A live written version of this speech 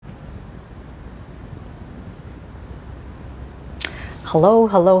Hello,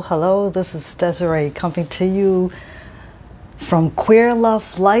 hello, hello. This is Desiree coming to you from Queer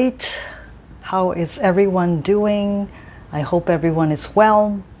Love Light. How is everyone doing? I hope everyone is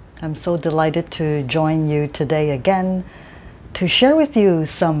well. I'm so delighted to join you today again to share with you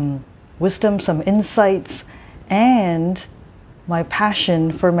some wisdom, some insights, and my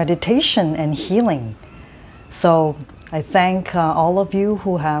passion for meditation and healing. So I thank all of you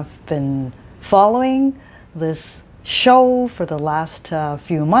who have been following this show for the last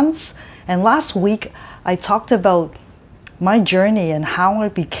few months. And last week I talked about my journey and how I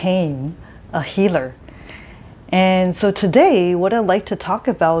became a healer. And so today what I'd like to talk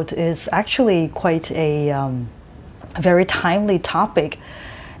about is actually quite a very timely topic,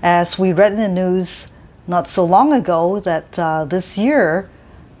 as we read in the news not so long ago that this year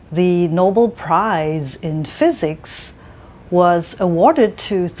the Nobel Prize in Physics was awarded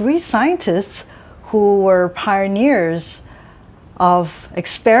to 3 scientists who were pioneers of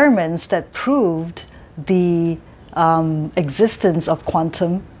experiments that proved the existence of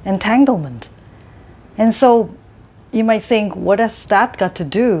quantum entanglement. And so you might think, what has that got to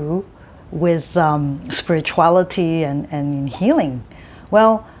do with spirituality and healing?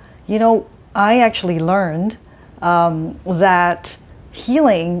 Well, you know, I actually learned that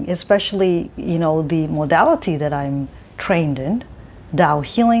healing, especially, you know, the modality that I'm trained in, Tao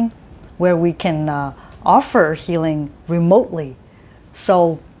healing, where we can offer healing remotely.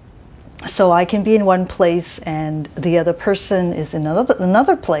 So I can be in one place and the other person is in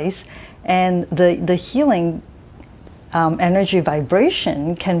another place, and the healing energy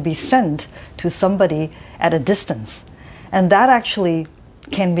vibration can be sent to somebody at a distance. And that actually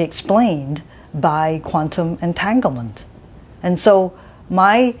can be explained by quantum entanglement. And so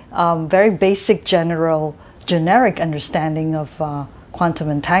my very basic generic understanding of quantum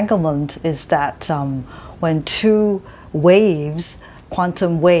entanglement is that when 2 waves,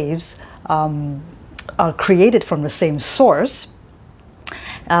 quantum waves, are created from the same source,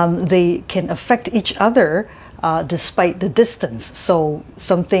 they can affect each other despite the distance. So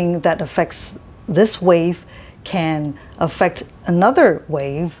something that affects this wave can affect another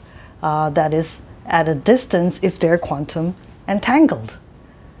wave that is at a distance if they're quantum entangled.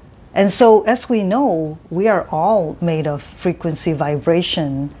 And so, as we know, we are all made of frequency,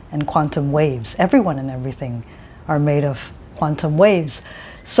 vibration, and quantum waves. Everyone and everything are made of quantum waves.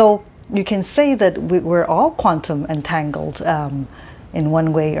 So you can say that we're all quantum entangled in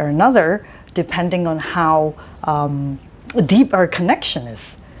one way or another, depending on how deep our connection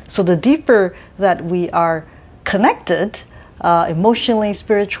is. So the deeper that we are connected, emotionally,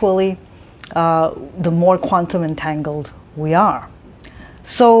 spiritually, the more quantum entangled we are.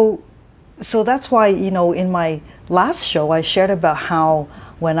 So that's why, you know, in my last show, I shared about how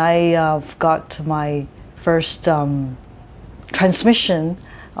when I got my first transmission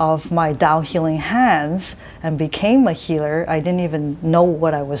of my Tao healing hands and became a healer, I didn't even know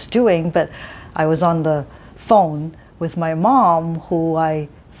what I was doing, but I was on the phone with my mom, who I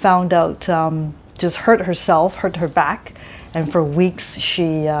found out just hurt her back. And for weeks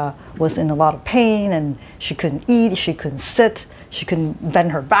she was in a lot of pain, and she couldn't eat, she couldn't sit, she couldn't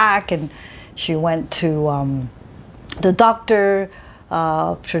bend her back, and she went to the doctor,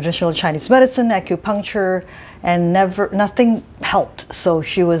 traditional Chinese medicine, acupuncture, and nothing helped. So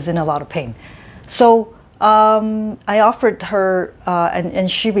she was in a lot of pain. So I offered her,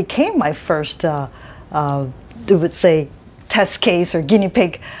 and she became my first, we would say, test case or guinea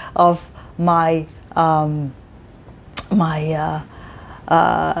pig of my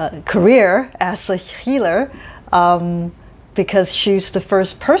career as a healer, because she's the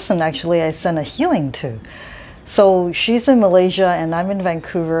first person actually I sent a healing to. So she's in Malaysia and I'm in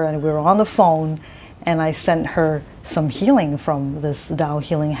Vancouver, and we were on the phone, and I sent her some healing from this Tao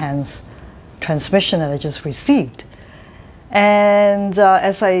Healing Hands transmission that I just received. And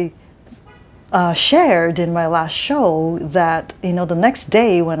as I shared in my last show, that, you know, the next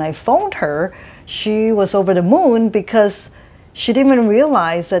day when I phoned her, she was over the moon, because she didn't even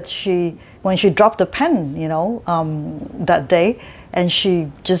realize that when she dropped the pen, you know, that day, and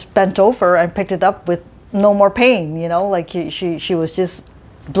she just bent over and picked it up with no more pain, you know, like she was just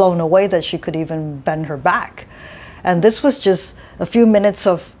blown away that she could even bend her back. And this was just a few minutes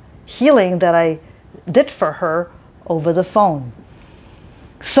of healing that I did for her over the phone.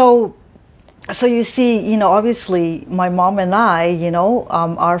 So you see, you know, obviously my mom and I, you know,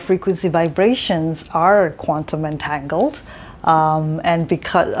 our frequency vibrations are quantum entangled. And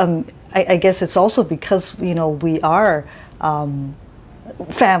because, I guess it's also because, you know, we are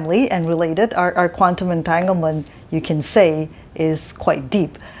family and related. Our quantum entanglement, you can say, is quite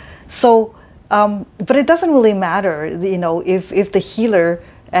deep. So but it doesn't really matter, you know, if the healer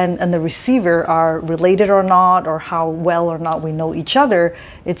and the receiver are related or not, or how well or not we know each other.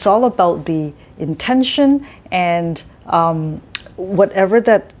 It's all about the intention and whatever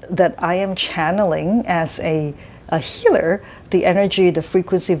that I am channeling as a healer, the energy, the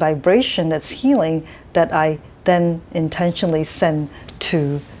frequency, vibration that's healing, that I then intentionally send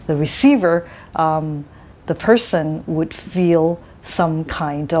to the receiver, the person would feel some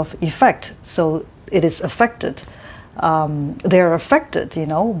kind of effect. So it is affected. They're affected, you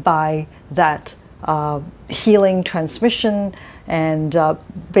know, by that healing transmission, and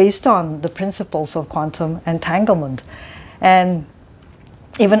based on the principles of quantum entanglement. And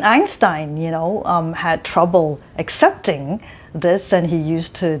even Einstein, you know, had trouble accepting this, and he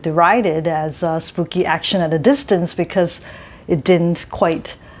used to deride it as spooky action at a distance, because it didn't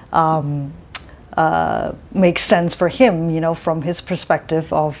quite make sense for him, you know, from his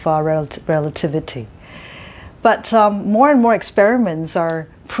perspective of relativity. But more and more experiments are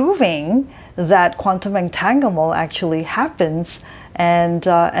proving that quantum entanglement actually happens and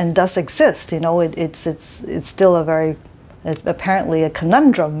does exist. You know, it's still it's apparently a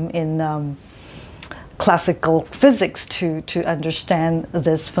conundrum in classical physics to understand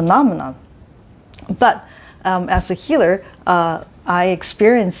this phenomenon. But as a healer, I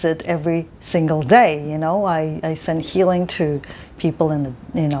experience it every single day. You know, I send healing to people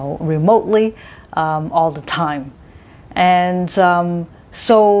remotely, all the time. And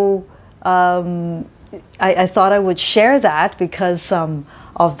so I thought I would share that because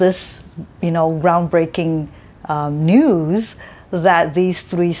of this, you know, groundbreaking news that these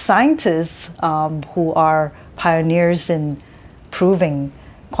three scientists who are pioneers in proving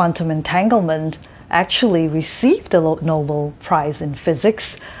quantum entanglement actually received the Nobel Prize in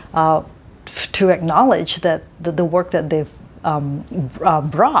Physics to acknowledge that the work that they've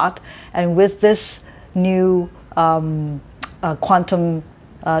brought. And with this new quantum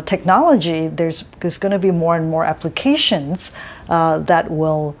technology, there's going to be more and more applications that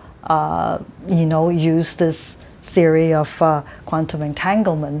will use this theory of quantum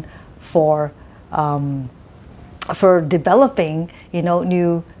entanglement for developing, you know,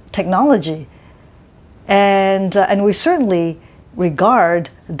 new technology. And we certainly regard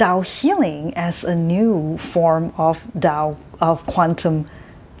Tao healing as a new form of quantum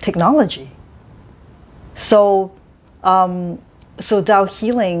technology. So Tao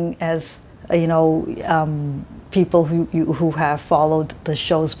healing, as you know, people who have followed the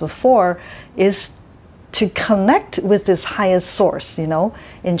shows before, is to connect with this highest source. You know,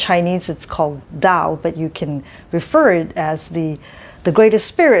 in Chinese it's called Tao, but you can refer it as the greatest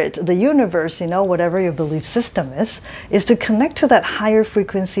spirit, the universe, you know, whatever your belief system is to connect to that higher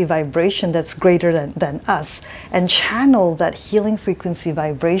frequency vibration that's greater than us, and channel that healing frequency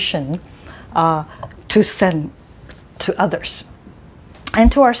vibration to send to others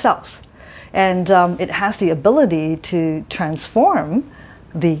and to ourselves. And it has the ability to transform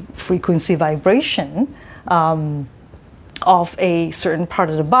the frequency vibration of a certain part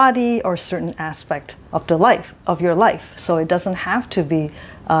of the body or certain aspect of your life. So it doesn't have to be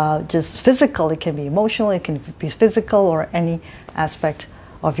just physical. It can be emotional, it can be physical, or any aspect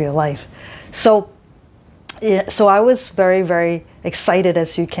of your life. So I was very, very excited,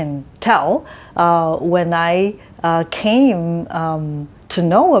 as you can tell, when I came to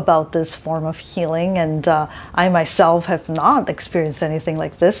know about this form of healing. And I myself have not experienced anything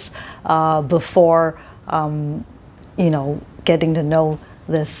like this before, getting to know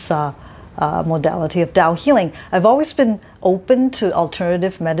this modality of Tao healing. I've always been open to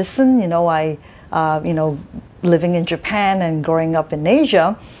alternative medicine. You know, living in Japan and growing up in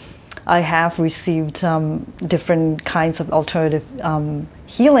Asia, I have received different kinds of alternative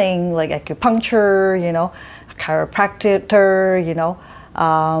healing, like acupuncture, you know, chiropractor, you know,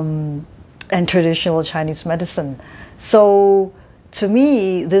 and traditional Chinese medicine. So to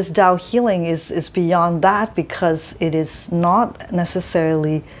me, this Tao healing is beyond that, because it is not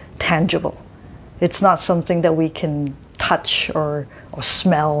necessarily tangible. It's not something that we can touch or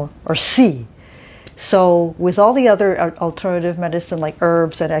smell or see. So with all the other alternative medicine like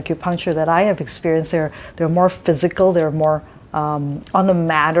herbs and acupuncture that I have experienced, they're more physical, they're more on the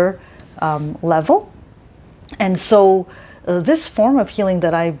matter level. And so this form of healing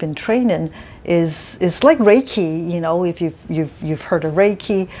that I've been trained in is like Reiki. You know, if you've heard of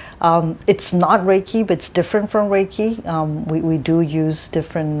Reiki, it's not Reiki, but it's different from Reiki. We do use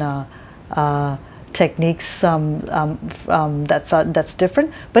different techniques that's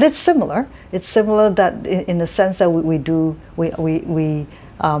different, but it's similar. It's similar that in the sense that we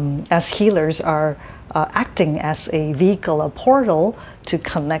as healers are acting as a vehicle, a portal to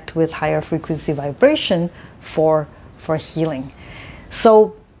connect with higher frequency vibration for healing.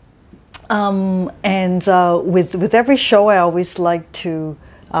 So, with every show, I always like to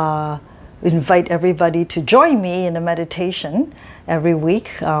invite everybody to join me in a meditation every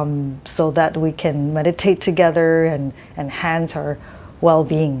week, so that we can meditate together and enhance our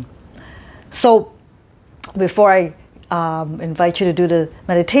well-being. So before I invite you to do the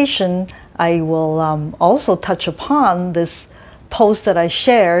meditation, I will also touch upon this post that I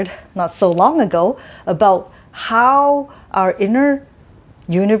shared not so long ago about how our inner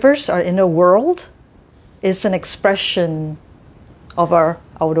universe, our inner world, is an expression of our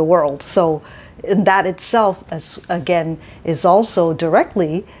outer world. So in that itself, as again, is also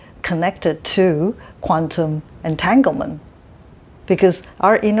directly connected to quantum entanglement, because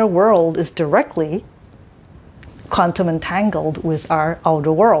our inner world is directly quantum entangled with our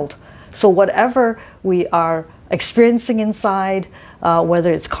outer world. So whatever we are experiencing inside,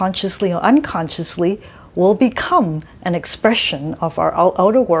 whether it's consciously or unconsciously, will become an expression of our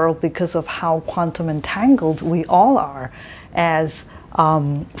outer world because of how quantum entangled we all are as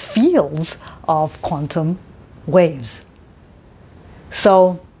fields of quantum waves.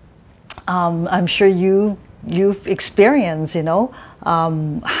 So I'm sure you've experienced,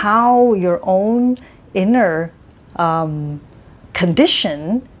 how your own inner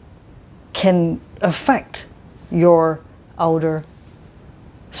condition can affect your outer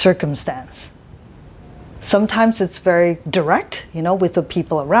circumstance. Sometimes it's very direct, with the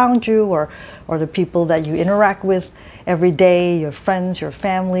people around you or the people that you interact with every day, your friends, your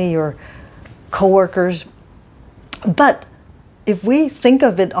family, your coworkers. But if we think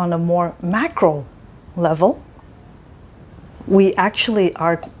of it on a more macro level, we actually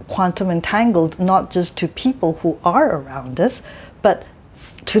are quantum entangled not just to people who are around us, but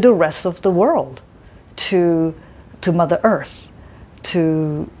to the rest of the world, to Mother Earth,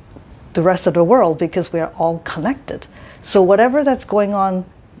 to the rest of the world, because we are all connected. So whatever that's going on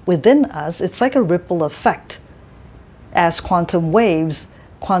within us, it's like a ripple effect as quantum waves,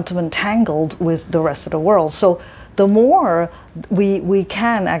 quantum entangled with the rest of the world. So the more we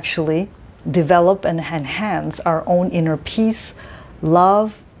can actually develop and enhance our own inner peace,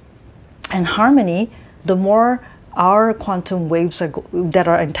 love, and harmony, the more our quantum waves that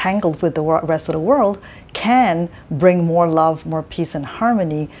are entangled with the rest of the world can bring more love, more peace, and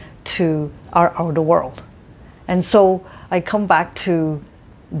harmony to our outer world. And so I come back to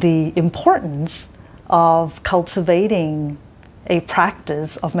the importance of cultivating a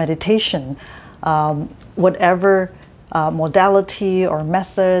practice of meditation, whatever modality or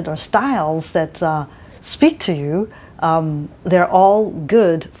method or styles that speak to you. They're all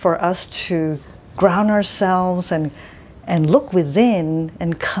good for us to ground ourselves and look within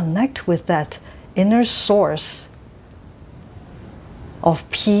and connect with that inner source of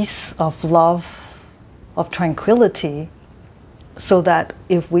peace, of love, of tranquility, so that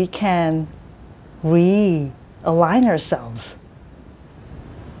if we can realign ourselves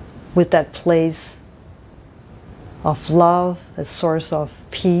with that place of love, a source of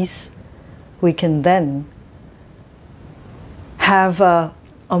peace, we can then have a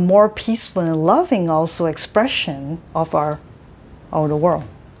more peaceful and loving also expression of our outer world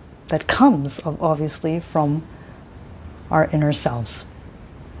that comes obviously from our inner selves.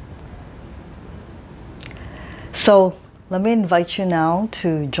 So let me invite you now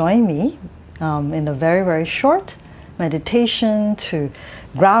to join me in a very, very short meditation to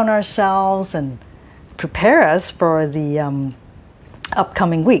ground ourselves and prepare us for the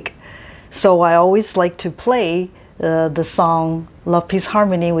upcoming week. So I always like to play the song Love, Peace,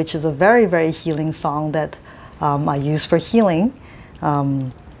 Harmony, which is a very, very healing song that I use for healing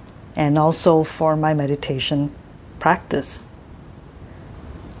and also for my meditation practice.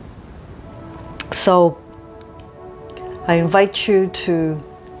 So I invite you to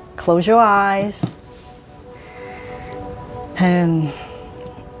close your eyes and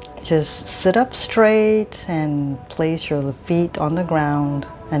just sit up straight and place your feet on the ground.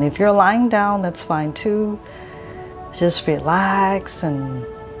 And if you're lying down, that's fine too. Just relax and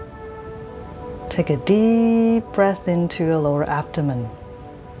take a deep breath into your lower abdomen.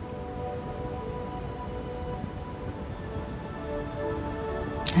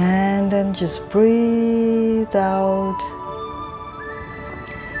 And then just breathe out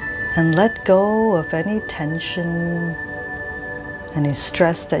and let go of any tension, any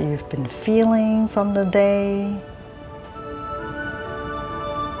stress that you've been feeling from the day.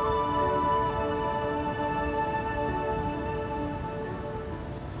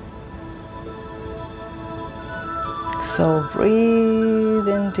 So breathe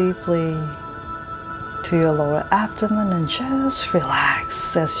in deeply to your lower abdomen and just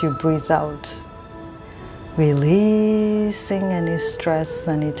relax as you breathe out, releasing any stress,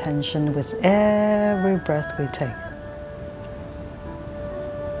 any tension with every breath we take.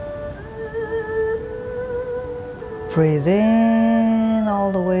 Breathe in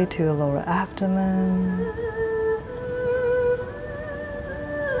all the way to your lower abdomen.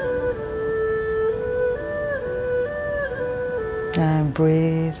 And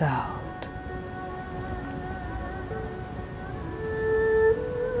breathe out.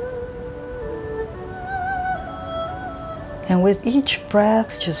 And with each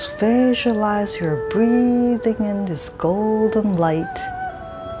breath, just visualize you're breathing in this golden light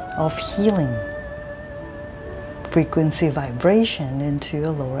of healing, frequency vibration into your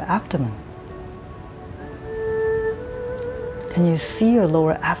lower abdomen. Can you see your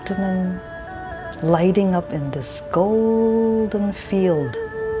lower abdomen lighting up in this golden field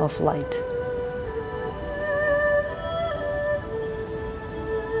of light?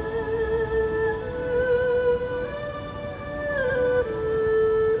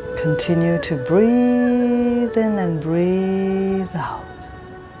 Continue to breathe in and breathe out.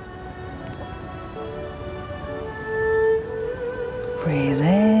 Breathe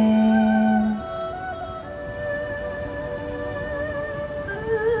in.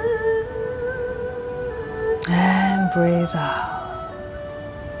 And breathe out.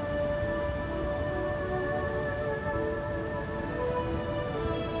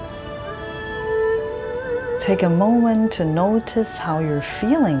 Take a moment to notice how you're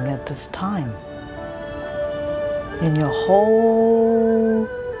feeling at this time in your whole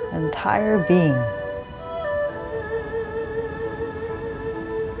entire being.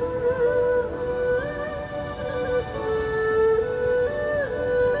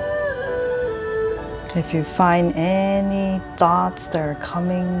 If you find any thoughts that are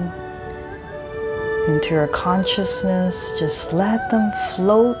coming into your consciousness, just let them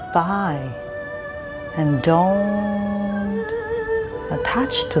float by. And don't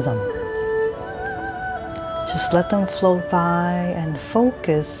attach to them. Just let them float by and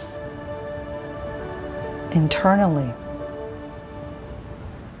focus internally.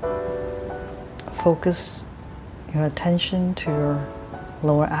 Focus your attention to your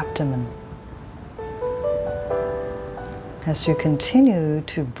lower abdomen. As you continue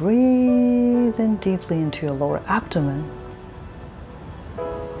to breathe in deeply into your lower abdomen,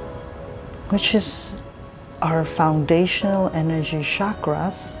 which is our foundational energy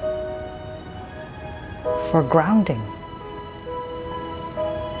chakras for grounding.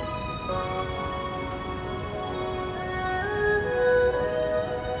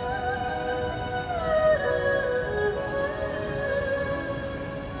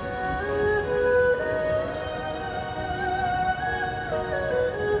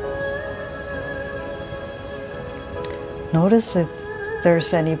 Notice if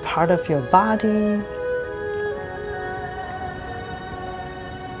there's any part of your body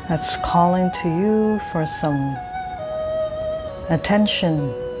that's calling to you for some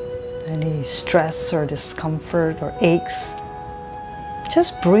attention, any stress or discomfort or aches.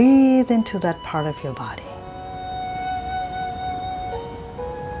 Just breathe into that part of your body.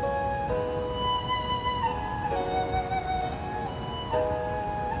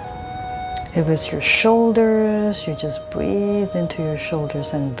 If it's your shoulders, you just breathe into your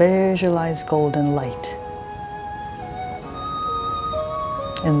shoulders and visualize golden light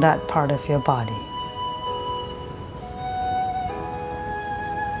in that part of your body.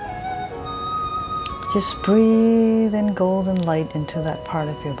 Just breathe in golden light into that part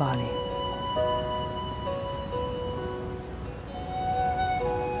of your body.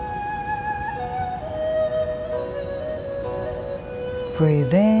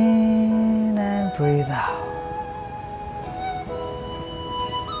 Breathe in and breathe out.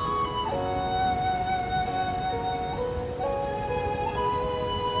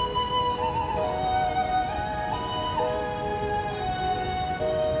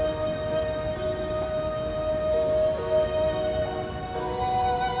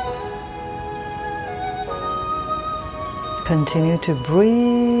 Continue to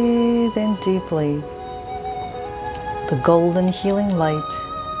breathe in deeply the golden healing light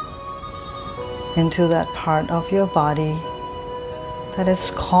into that part of your body that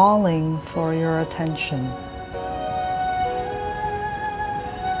is calling for your attention.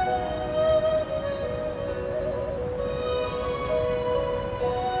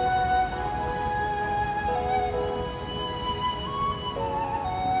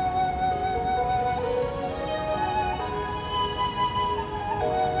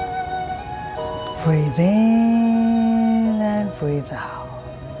 Breathe in and breathe out.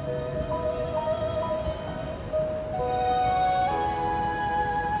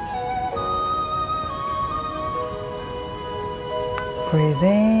 Breathe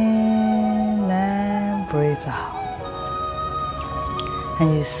in and breathe out.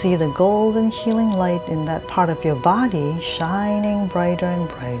 And you see the golden healing light in that part of your body shining brighter and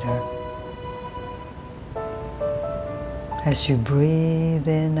brighter as you breathe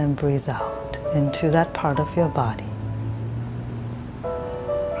in and breathe out into that part of your body.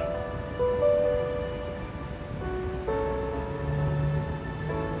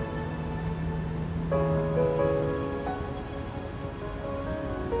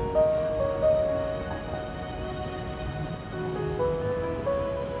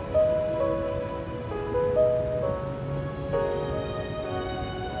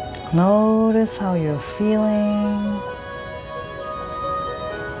 Notice how you're feeling.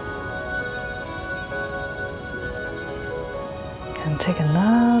 And take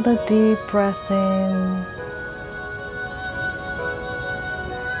another deep breath in.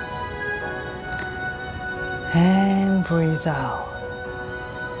 And breathe out.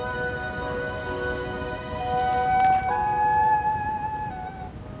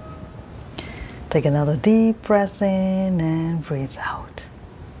 Take another deep breath in and breathe out.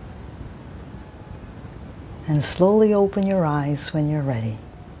 And slowly open your eyes when you're ready.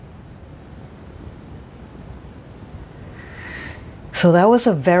 So that was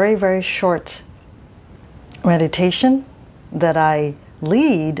a very, very short meditation that I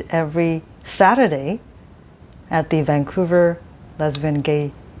lead every Saturday at the Vancouver Lesbian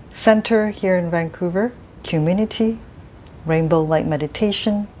Gay Center here in Vancouver, Community, Rainbow Light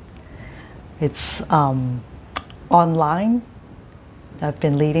Meditation. It's online. I've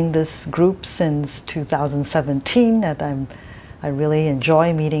been leading this group since 2017, and I really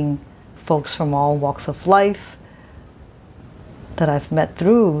enjoy meeting folks from all walks of life that I've met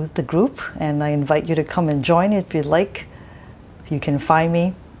through the group, and I invite you to come and join if you'd like. You can find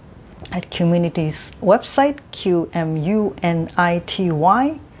me at Community's website,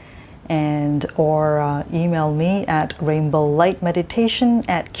 QMUNITY, and or email me at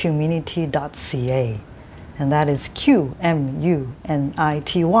rainbowlightmeditation@community.ca. And that is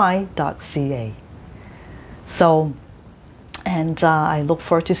QMUNITY.ca. So, and I look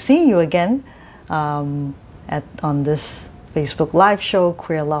forward to seeing you again on this Facebook Live show,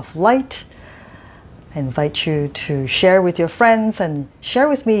 Queer Love Light. I invite you to share with your friends and share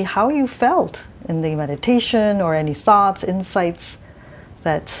with me how you felt in the meditation, or any thoughts, insights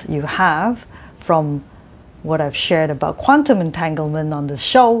that you have from what I've shared about quantum entanglement on this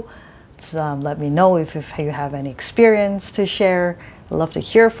show. Let me know if you have any experience to share. I'd love to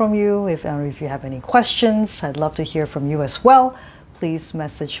hear from you. If you have any questions, I'd love to hear from you as well. Please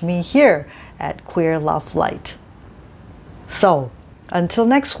message me here at Queer Love Light. So, until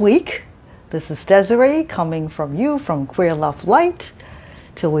next week, this is Desiree coming from you from Queer Love Light.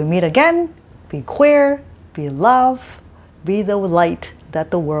 Till we meet again, be queer, be love, be the light that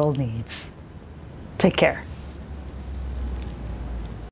the world needs. Take care.